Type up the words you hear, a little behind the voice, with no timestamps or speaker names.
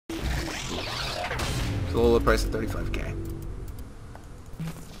So low price of 35k.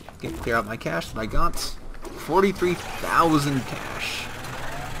 Clear out my cash that I got. 43,000 cash.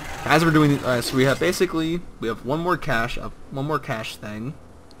 As we're doing, so we have one more cash thing,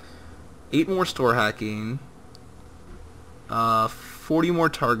 8 more store hacking, 40 more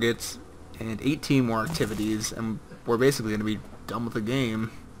targets, and 18 more activities, and we're basically gonna be done with the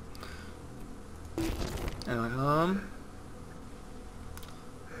game. Anyway,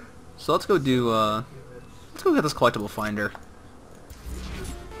 so let's go get this collectible finder.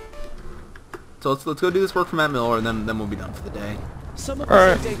 So let's go do this work for Matt Miller, and then we'll be done for the day. Some of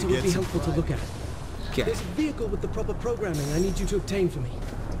this data would be helpful to look at. Okay. There's a vehicle with the proper programming I need you to obtain for me.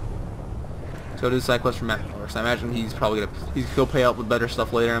 Let's go do the side quest for Matt Miller. So I imagine he'll pay out with better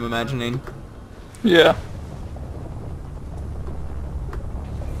stuff later, I'm imagining. Yeah.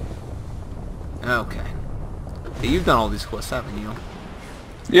 Okay. Hey, you've done all these quests, haven't you?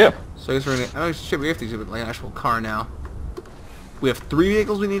 Yeah. So I guess we're gonna... Oh shit, we have to do like an actual car now. We have 3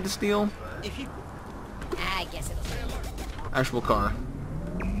 vehicles we need to steal? I guess it'll be. Actual car.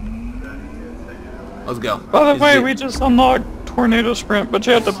 Let's go. By the way, we just unlocked Tornado Sprint, but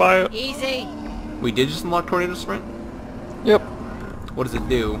you have to buy it. Easy. We did just unlock Tornado Sprint? Yep. What does it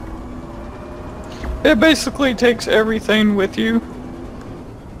do? It basically takes everything with you.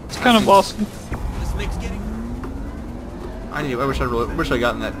 It's kind of awesome. I wish I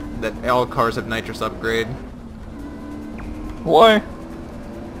gotten that all cars have nitrous upgrade. Why?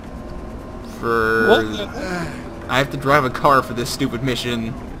 I have to drive a car for this stupid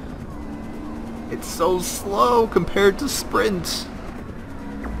mission. It's so slow compared to Sprint.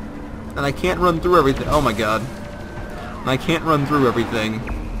 And I can't run through everything. Oh my god. And I can't run through everything.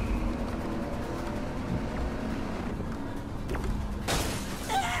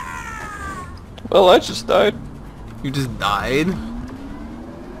 Well, I just died. You just died?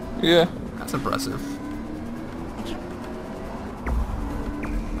 Yeah. That's impressive.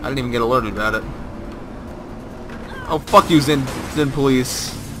 I didn't even get alerted about it. Oh, fuck you, Zen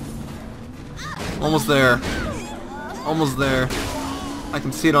Police. Almost there. Almost there. I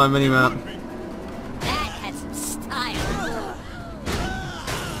can see it on my mini-map. That had some style.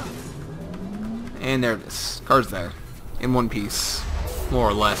 And there it is. Car's there. In one piece. More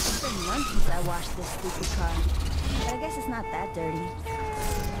or less. It's been months since I washed this stupid car. But I guess it's not that dirty.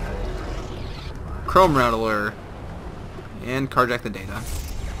 Chrome Rattler. And carjack the data.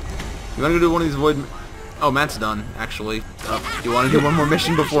 You wanna go do one of these void... Oh, Matt's done, actually. Do you wanna do one more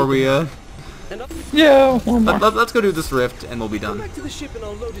mission before we, Yeah, one more. Let's go do this rift, and we'll be Come done. back to the ship and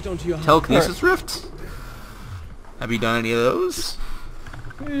I'll load it onto your Telekinesis rift? Have you done any of those?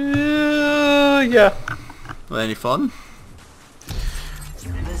 Yeah. Well, any fun?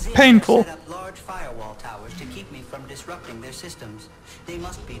 Painful. Set up large firewall towers to keep me from disrupting their systems. They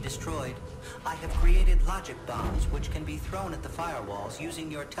must be destroyed. I have created logic bombs which can be thrown at the firewalls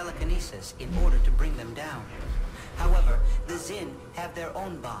using your telekinesis in order to bring them down. However, the Zin have their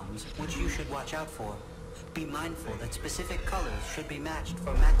own bombs which you should watch out for. Be mindful that specific colors should be matched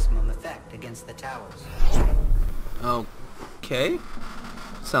for maximum effect against the towers. Okay.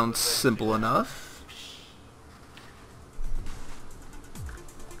 Sounds simple enough.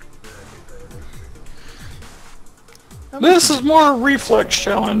 This is more a reflex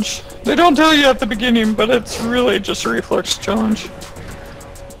challenge. They don't tell you at the beginning, but it's really just a reflex challenge.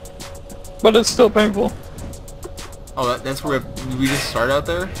 But it's still painful. Oh, that's where we just start out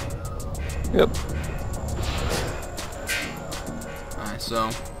there? Yep. Alright, so...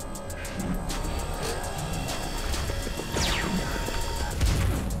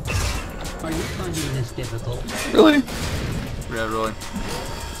 Are you finding this difficult? Really? Yeah, really.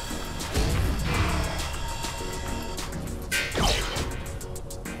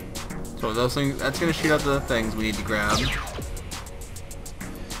 So those things, that's gonna shoot out the things we need to grab.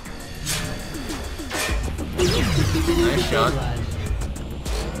 Nice shot.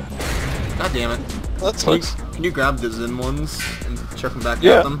 God damn it. That sucks. Can you grab the Zen ones and chuck them back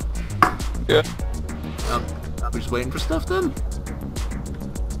Yeah. at them? Yeah. We just waiting for stuff then?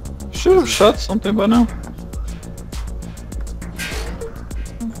 Should have shot something by now.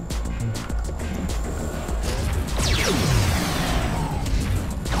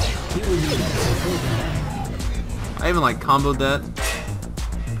 I even like comboed that.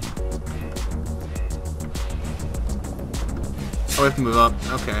 Oh, we have to move up.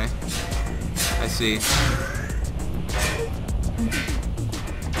 Okay. I see. You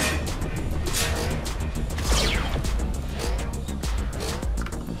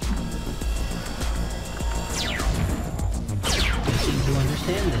seem to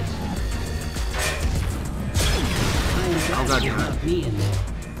understand this. I am glad God you damn it. brought me in there.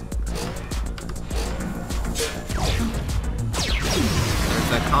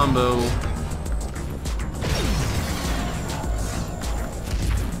 combo.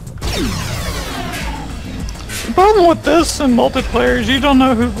 The problem with this in multiplayer is you don't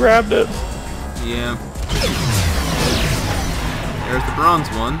know who grabbed it. Yeah. There's the bronze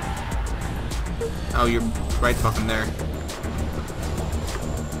one. Oh, you're right fucking there.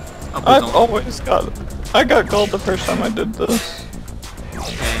 Oh, I've always I got gold the first time I did this.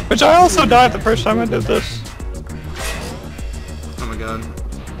 Okay. Which I also died the first time I did this. Oh my god.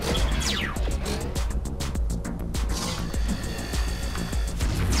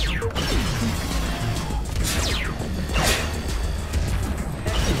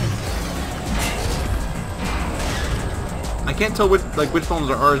 I can't tell which bombs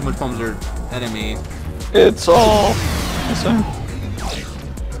are ours and which bombs are enemy. It's all the same.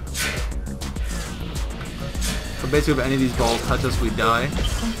 So basically, if any of these balls touch us, we die.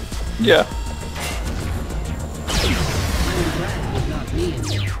 Yeah.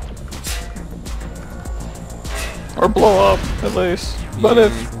 Or blow up, at least. But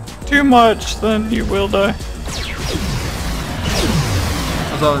if too much, then you will die.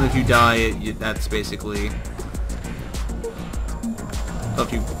 As long as if you die, that's basically... So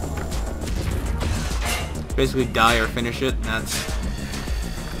if you basically die or finish it, that's...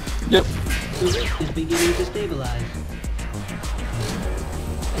 Yep. The rift is beginning to stabilize.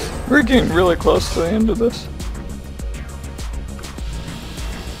 We're getting really close to the end of this.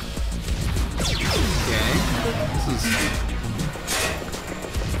 Okay. This is...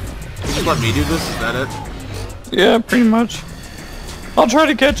 You just let me do this? Is that it? Yeah, pretty much. I'll try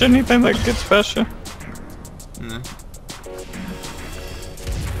to catch anything that gets past you. Nah.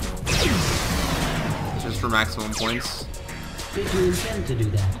 It's just for maximum points. Did you intend to do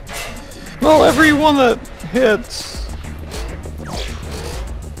that? Well, every one that hits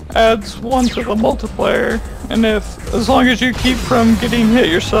adds one to the multiplier, and as long as you keep from getting hit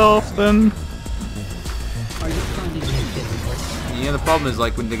yourself, then Are you finding it difficult? Yeah, the problem is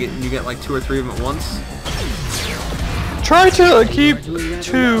like when you get like 2 or 3 of them at once. try to keep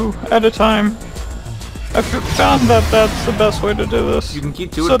 2 at a time. I've found that that's the best way to do this. You can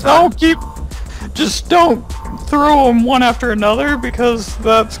keep 2 So at a time. just don't throw them one after another, because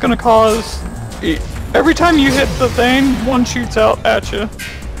that's gonna cause, every time you hit the thing, one shoots out at you.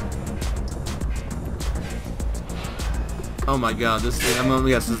 Oh my god, I'm gonna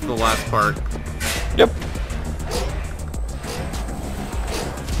guess this is the last part. Yep.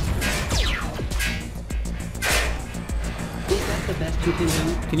 Is that the best you can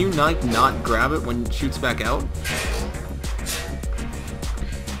do? Can you not grab it when it shoots back out?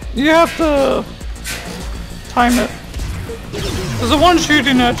 You have to time it. There's the one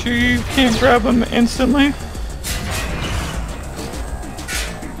shooting at you, you can't grab them instantly.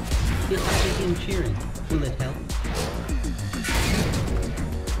 If I begin cheering, will it help?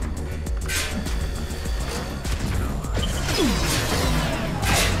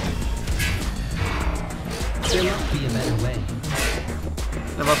 There must be a better way.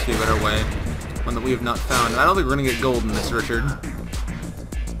 There must be a better way. One that we have not found. I don't think we're gonna get gold in this, Richard.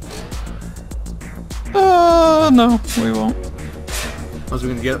 No, we won't. Unless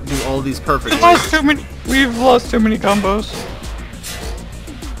we can do all these perfectly. We've lost too many combos.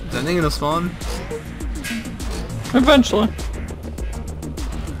 Is anything gonna spawn? Eventually.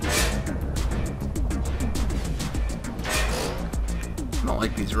 I don't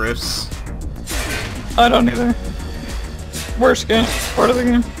like these rifts. I don't either. Worst game, part of the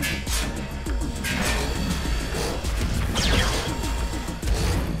game.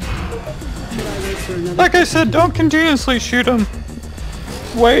 Like I said, don't continuously shoot them.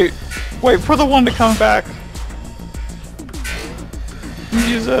 Wait for the one to come back.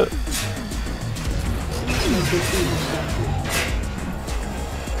 Use it.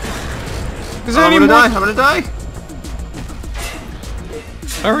 Is there I'm any gonna more? die! I'm gonna die!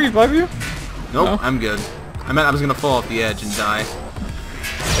 I revive you? Nope, No. I'm good. I meant I was gonna fall off the edge and die.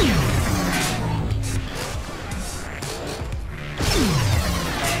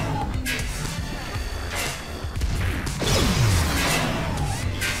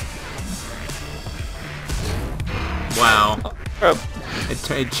 Wow. Crap.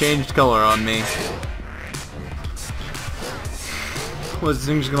 It changed color on me. Was this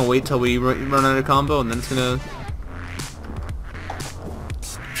thing just gonna wait till we run out of combo and then it's gonna...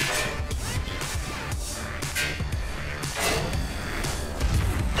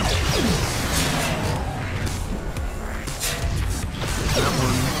 That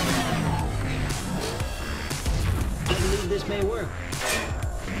one. I believe this may work.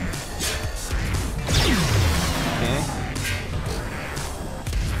 Okay.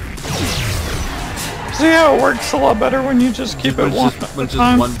 See how it works a lot better when you just keep it When one it's at a just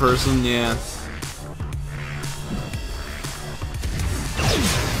time. one person, yeah.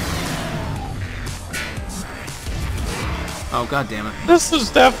 Oh, god damn it. This is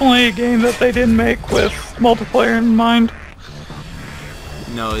definitely a game that they didn't make with multiplayer in mind.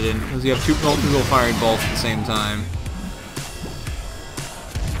 No, it didn't, because you have two multiple firing bolts at the same time.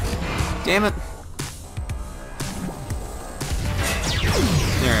 Damn it.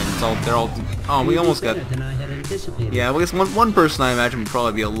 There, it's all, they're all... Oh, we almost got... Better than I had anticipated. Yeah, well, I guess one person I imagine would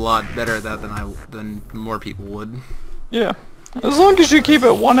probably be a lot better at that than more people would. Yeah. As long as you keep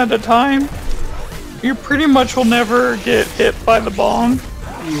it one at a time, you pretty much will never get hit by the bomb.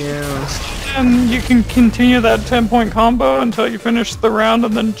 Yeah. And you can continue that 10-point combo until you finish the round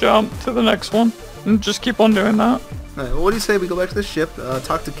and then jump to the next one. And just keep on doing that. Alright, well, what do you say we go back to the ship,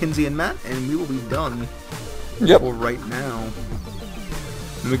 talk to Kinsey and Matt, and we will be done. Yep. For right now.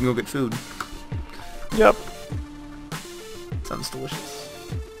 And we can go get food. Yep. Sounds delicious.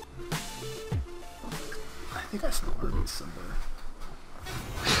 I think I smell Arby's somewhere.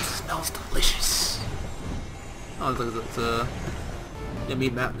 It smells delicious. Oh, look at that. Yeah,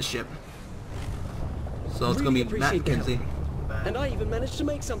 meet Matt in the ship. So it's gonna Really be Matt and appreciate the Kinsey. And I even managed to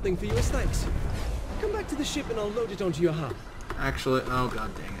make something for you as thanks. Come back to the ship and I'll load it onto your hub. Actually, oh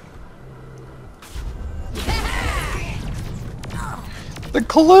god dang it. The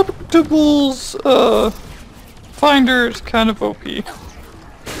collectibles, finder is kind of OP. Just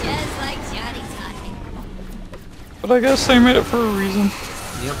like Johnny talking. But I guess they made it for a reason.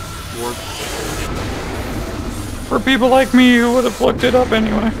 Yep, warp. For people like me who would have looked it up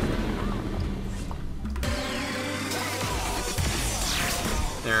anyway.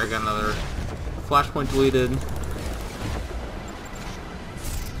 There, I got another flashpoint deleted.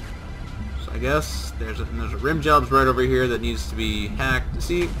 So I guess there's a rim jobs right over here that needs to be hacked.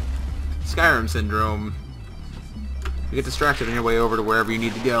 See, Skyrim syndrome. You get distracted on your way over to wherever you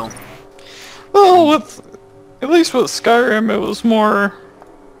need to go. Well, at least with Skyrim, it was more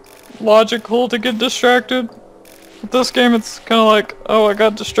logical to get distracted. With this game, it's kind of like, oh, I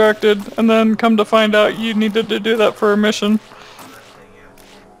got distracted, and then come to find out you needed to do that for a mission.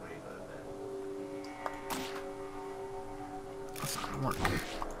 That's not gonna work.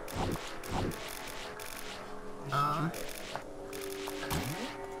 No.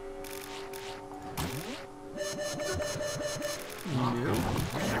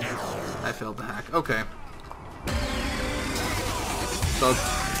 I failed the hack. Okay. So,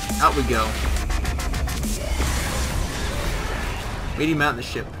 out we go. Meeting Matt in the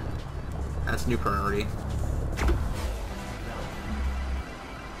ship. That's a new priority.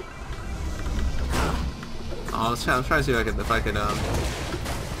 Oh, I was trying to see if I could, I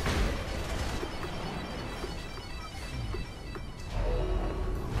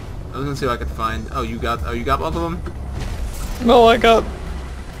was gonna see if I could find. Oh, you got both of them? Well, I got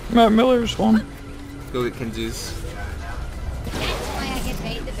Matt Miller's one. Go get Kinsey's. That's why I get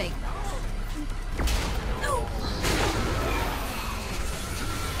paid the big bucks.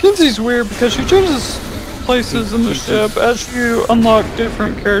 Kinsey's weird because she changes places in the ship as you unlock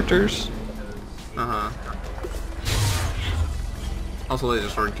different characters. Uh-huh. Also laser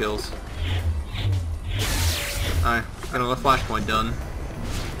sword kills. Alright, got another flashpoint done.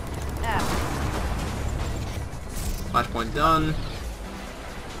 Flashpoint done.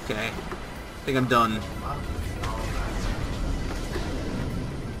 Okay. I think I'm done.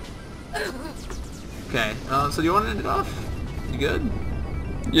 Okay, so do you want to end it off? You good?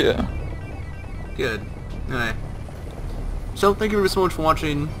 Yeah. Good. Alright. So, thank you so much for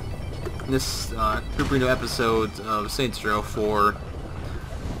watching this super new episode of Saints Row 4.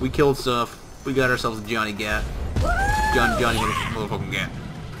 We killed stuff. We got ourselves a Johnny Gat. Johnny motherfucking Gat.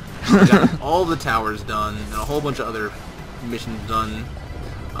 We got all the towers done, and a whole bunch of other missions done.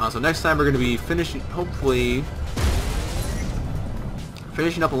 So next time we're going to be hopefully,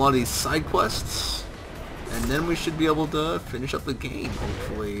 finishing up a lot of these side quests. And then we should be able to finish up the game,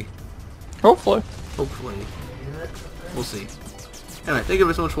 hopefully. Hopefully. Hopefully. We'll see. Anyway, thank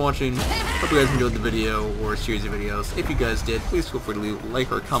you so much for watching. Hope you guys enjoyed the video, or a series of videos. If you guys did, please feel free to leave a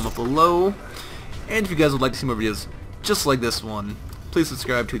like or a comment below. And if you guys would like to see more videos just like this one, please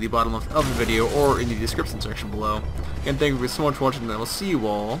subscribe to the bottom left of the video or in the description section below. Again, thank you so much for watching, and I will see you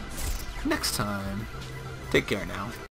all next time. Take care now.